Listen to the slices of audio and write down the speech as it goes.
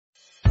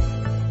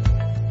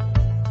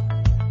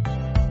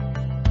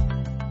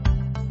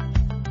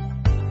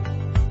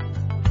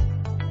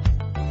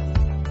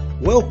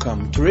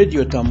Welcome to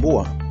Radio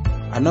Tambua,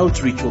 an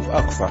outreach of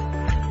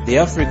ACFA, the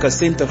Africa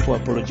Center for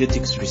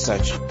Apologetics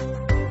Research.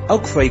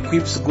 ACFA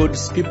equips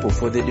God's people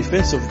for the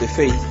defense of the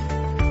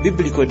faith,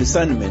 biblical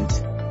discernment,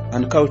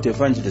 and cult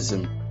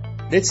evangelism.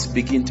 Let's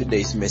begin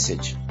today's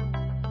message.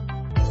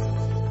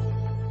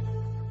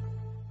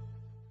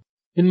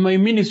 In my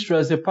ministry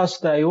as a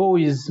pastor, I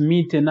always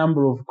meet a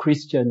number of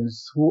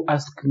Christians who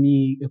ask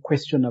me a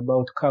question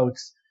about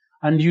cults.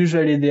 And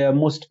usually their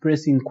most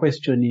pressing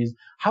question is,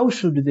 how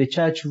should the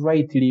church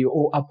rightly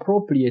or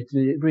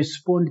appropriately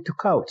respond to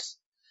cults?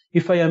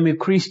 If I am a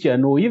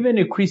Christian or even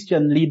a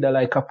Christian leader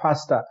like a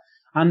pastor,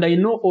 and I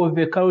know of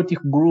a cultic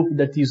group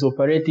that is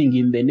operating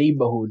in the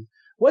neighborhood,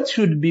 what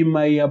should be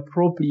my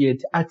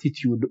appropriate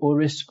attitude or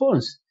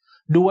response?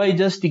 Do I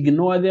just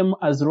ignore them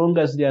as long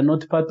as they are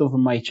not part of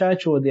my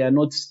church or they are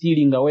not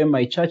stealing away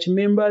my church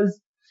members?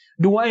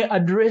 Do I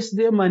address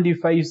them? And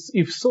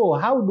if so,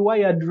 how do I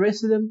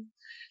address them?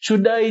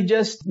 Should I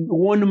just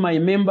warn my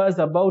members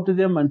about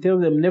them and tell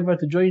them never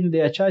to join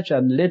their church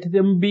and let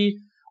them be?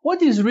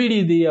 What is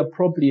really the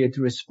appropriate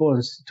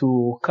response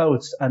to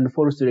cults and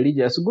false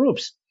religious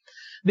groups?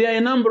 There are a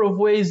number of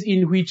ways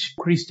in which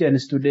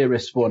Christians today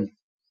respond.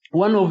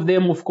 One of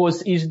them, of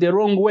course, is the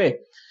wrong way.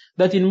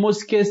 That in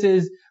most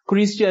cases,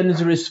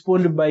 Christians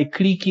respond by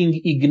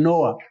clicking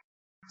ignore.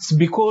 It's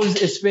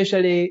because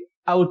especially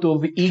out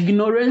of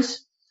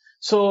ignorance.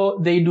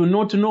 So they do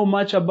not know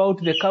much about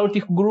the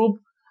cultic group.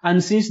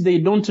 And since they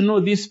don't know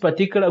this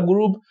particular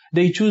group,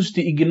 they choose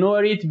to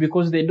ignore it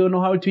because they don't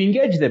know how to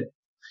engage them.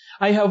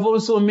 I have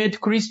also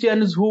met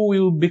Christians who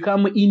will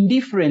become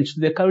indifferent to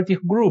the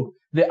cultic group,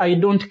 the I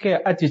don't care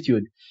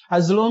attitude.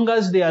 As long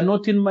as they are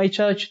not in my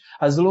church,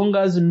 as long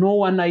as no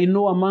one I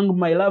know among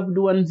my loved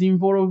ones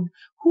involved,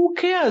 who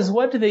cares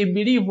what they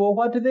believe or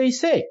what they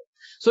say?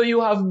 So you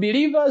have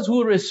believers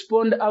who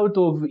respond out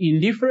of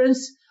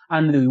indifference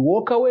and they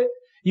walk away.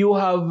 You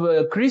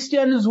have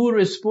Christians who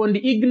respond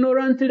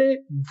ignorantly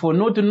for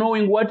not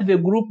knowing what the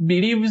group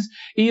believes.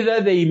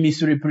 Either they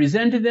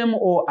misrepresent them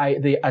or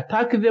they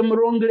attack them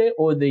wrongly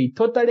or they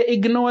totally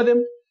ignore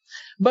them.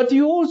 But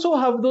you also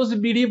have those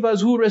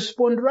believers who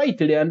respond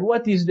rightly. And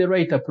what is the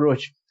right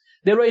approach?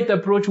 The right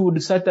approach would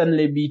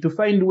certainly be to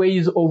find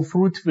ways of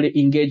fruitfully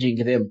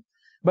engaging them.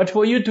 But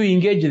for you to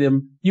engage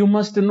them, you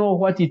must know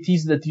what it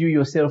is that you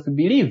yourself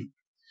believe.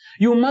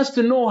 You must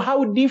know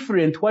how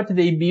different what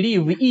they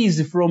believe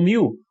is from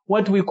you,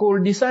 what we call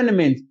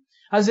discernment.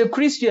 As a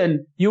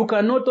Christian, you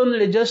cannot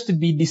only just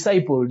be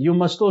discipled, you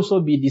must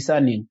also be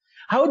discerning.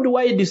 How do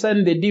I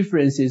discern the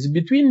differences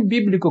between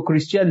biblical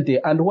Christianity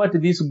and what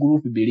this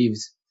group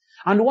believes?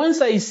 And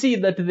once I see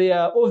that there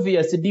are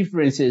obvious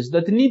differences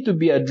that need to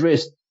be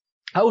addressed,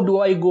 how do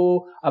I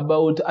go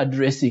about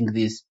addressing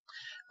this?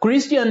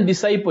 Christian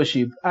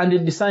discipleship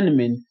and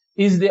discernment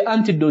is the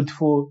antidote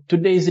for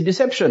today's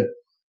deception.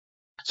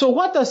 So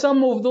what are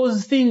some of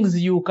those things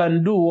you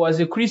can do, or as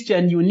a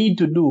Christian you need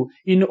to do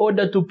in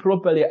order to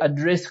properly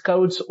address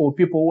cults or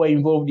people who are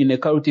involved in a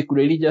cultic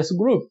religious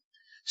group?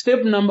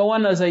 Step number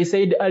one, as I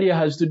said earlier,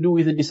 has to do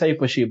with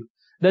discipleship.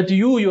 That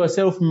you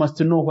yourself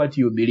must know what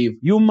you believe.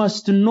 You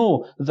must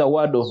know the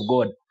word of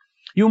God.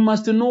 You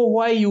must know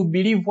why you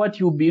believe what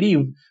you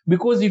believe.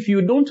 Because if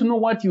you don't know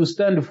what you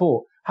stand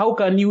for, how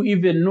can you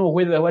even know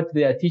whether what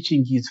they are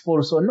teaching is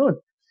false or not?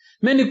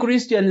 Many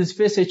Christians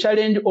face a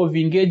challenge of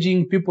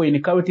engaging people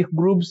in cultic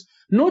groups,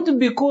 not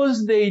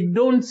because they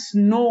don't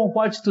know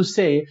what to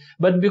say,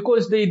 but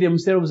because they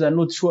themselves are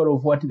not sure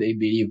of what they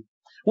believe.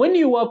 When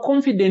you are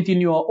confident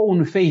in your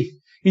own faith,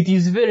 it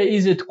is very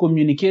easy to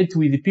communicate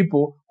with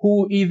people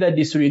who either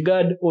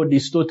disregard or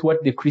distort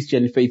what the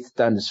Christian faith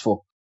stands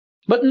for.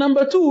 But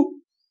number two,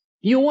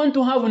 you want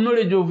to have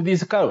knowledge of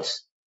these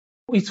cults.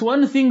 It's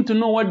one thing to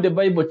know what the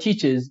Bible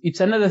teaches. It's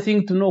another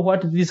thing to know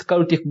what these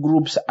cultic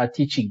groups are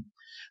teaching.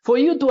 For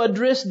you to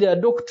address their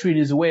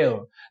doctrines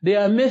well,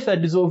 their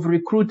methods of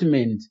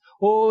recruitment,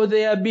 or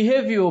their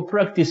behavioral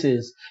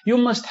practices, you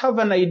must have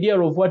an idea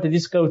of what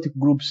this cultic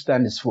group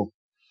stands for.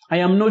 I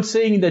am not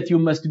saying that you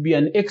must be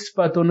an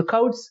expert on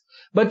cults,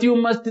 but you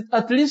must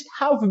at least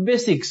have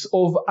basics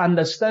of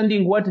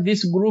understanding what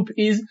this group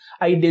is,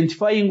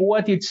 identifying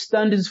what it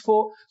stands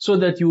for, so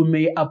that you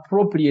may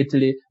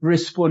appropriately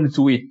respond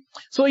to it.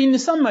 So in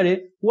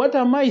summary, what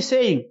am I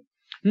saying?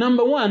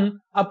 Number one,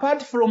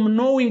 apart from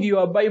knowing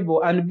your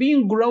Bible and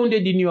being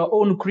grounded in your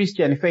own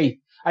Christian faith,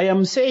 I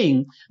am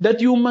saying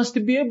that you must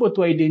be able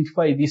to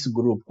identify this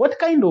group. What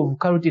kind of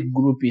cultic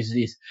group is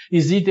this?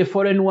 Is it a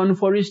foreign one,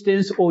 for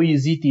instance, or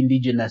is it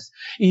indigenous?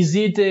 Is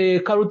it a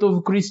cult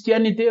of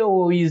Christianity,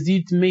 or is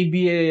it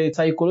maybe a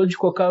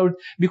psychological cult?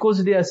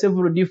 Because there are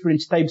several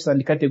different types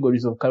and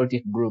categories of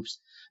cultic groups.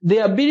 The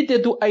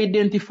ability to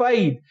identify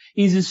it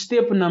is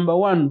step number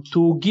one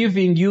to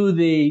giving you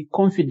the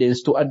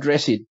confidence to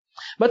address it.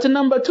 But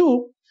number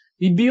two,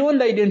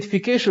 beyond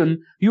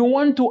identification, you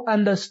want to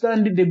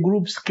understand the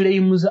group's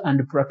claims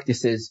and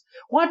practices.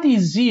 What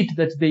is it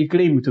that they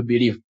claim to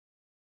believe?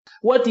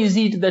 What is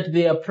it that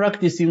they are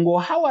practicing,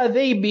 or how are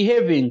they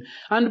behaving?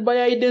 And by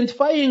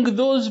identifying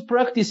those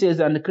practices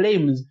and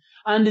claims,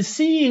 and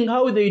seeing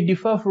how they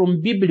differ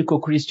from biblical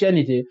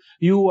Christianity,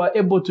 you are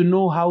able to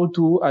know how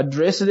to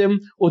address them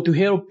or to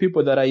help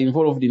people that are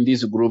involved in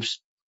these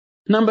groups.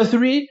 Number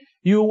 3,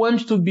 you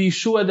want to be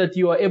sure that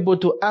you are able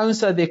to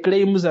answer the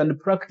claims and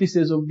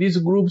practices of these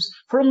groups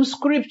from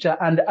scripture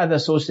and other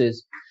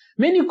sources.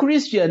 Many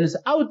Christians,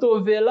 out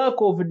of a lack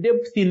of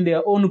depth in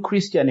their own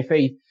Christian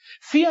faith,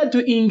 fear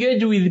to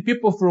engage with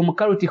people from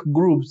cultic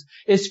groups,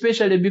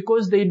 especially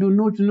because they do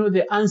not know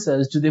the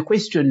answers to the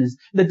questions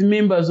that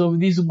members of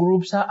these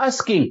groups are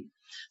asking.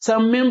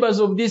 Some members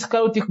of these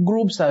cultic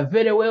groups are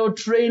very well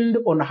trained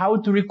on how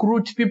to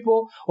recruit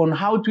people, on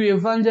how to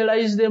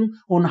evangelize them,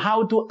 on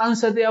how to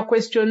answer their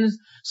questions.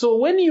 So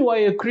when you are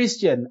a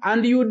Christian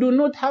and you do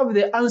not have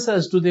the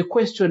answers to the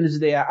questions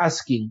they are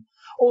asking,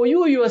 or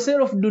you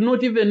yourself do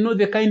not even know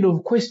the kind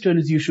of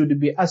questions you should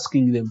be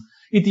asking them,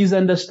 it is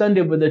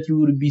understandable that you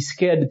will be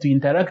scared to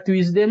interact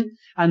with them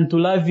and to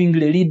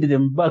lovingly lead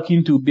them back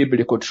into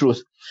biblical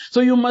truth. So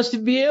you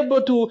must be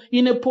able to,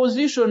 in a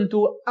position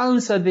to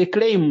answer the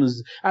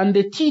claims and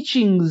the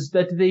teachings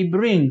that they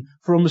bring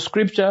from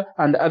scripture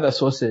and other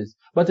sources.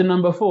 But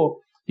number 4,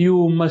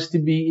 you must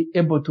be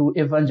able to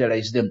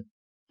evangelize them.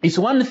 It's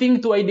one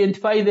thing to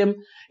identify them.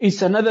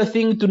 It's another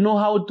thing to know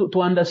how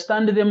to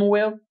understand them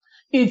well.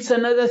 It's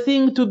another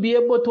thing to be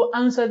able to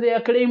answer their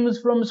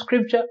claims from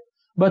scripture.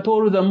 But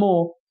all the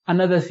more,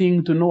 another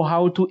thing to know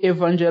how to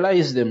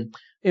evangelize them.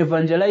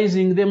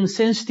 Evangelizing them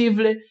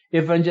sensitively,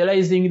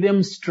 evangelizing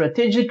them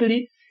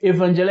strategically,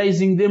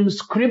 evangelizing them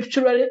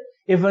scripturally,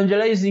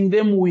 evangelizing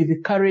them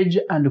with courage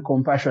and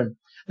compassion.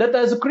 That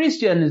as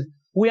Christians,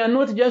 we are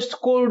not just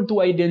called to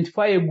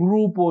identify a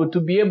group or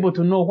to be able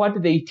to know what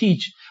they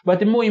teach,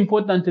 but more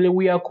importantly,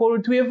 we are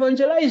called to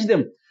evangelize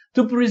them,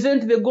 to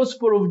present the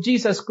gospel of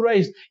Jesus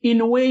Christ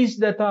in ways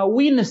that are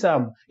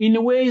winsome,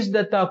 in ways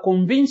that are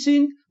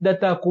convincing,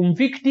 that are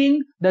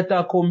convicting, that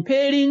are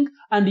compelling,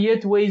 and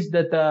yet ways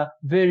that are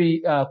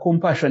very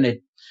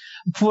compassionate.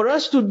 For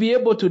us to be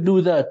able to do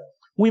that,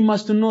 we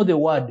must know the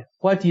word.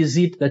 What is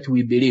it that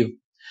we believe?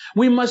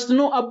 We must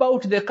know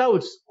about the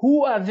cults.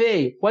 Who are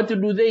they? What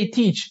do they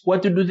teach?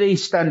 What do they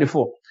stand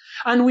for?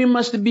 And we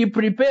must be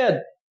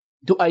prepared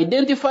to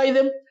identify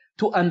them,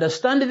 to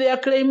understand their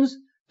claims,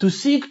 to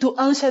seek to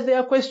answer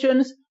their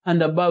questions,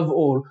 and above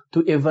all,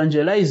 to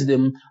evangelize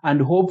them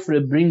and hopefully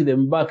bring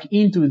them back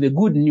into the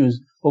good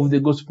news of the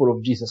gospel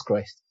of Jesus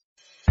Christ.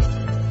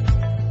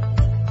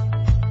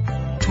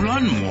 To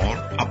learn more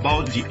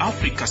about the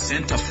Africa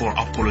Center for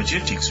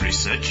Apologetics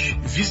Research,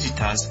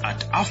 visit us at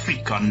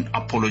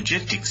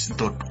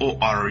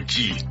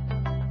africanapologetics.org.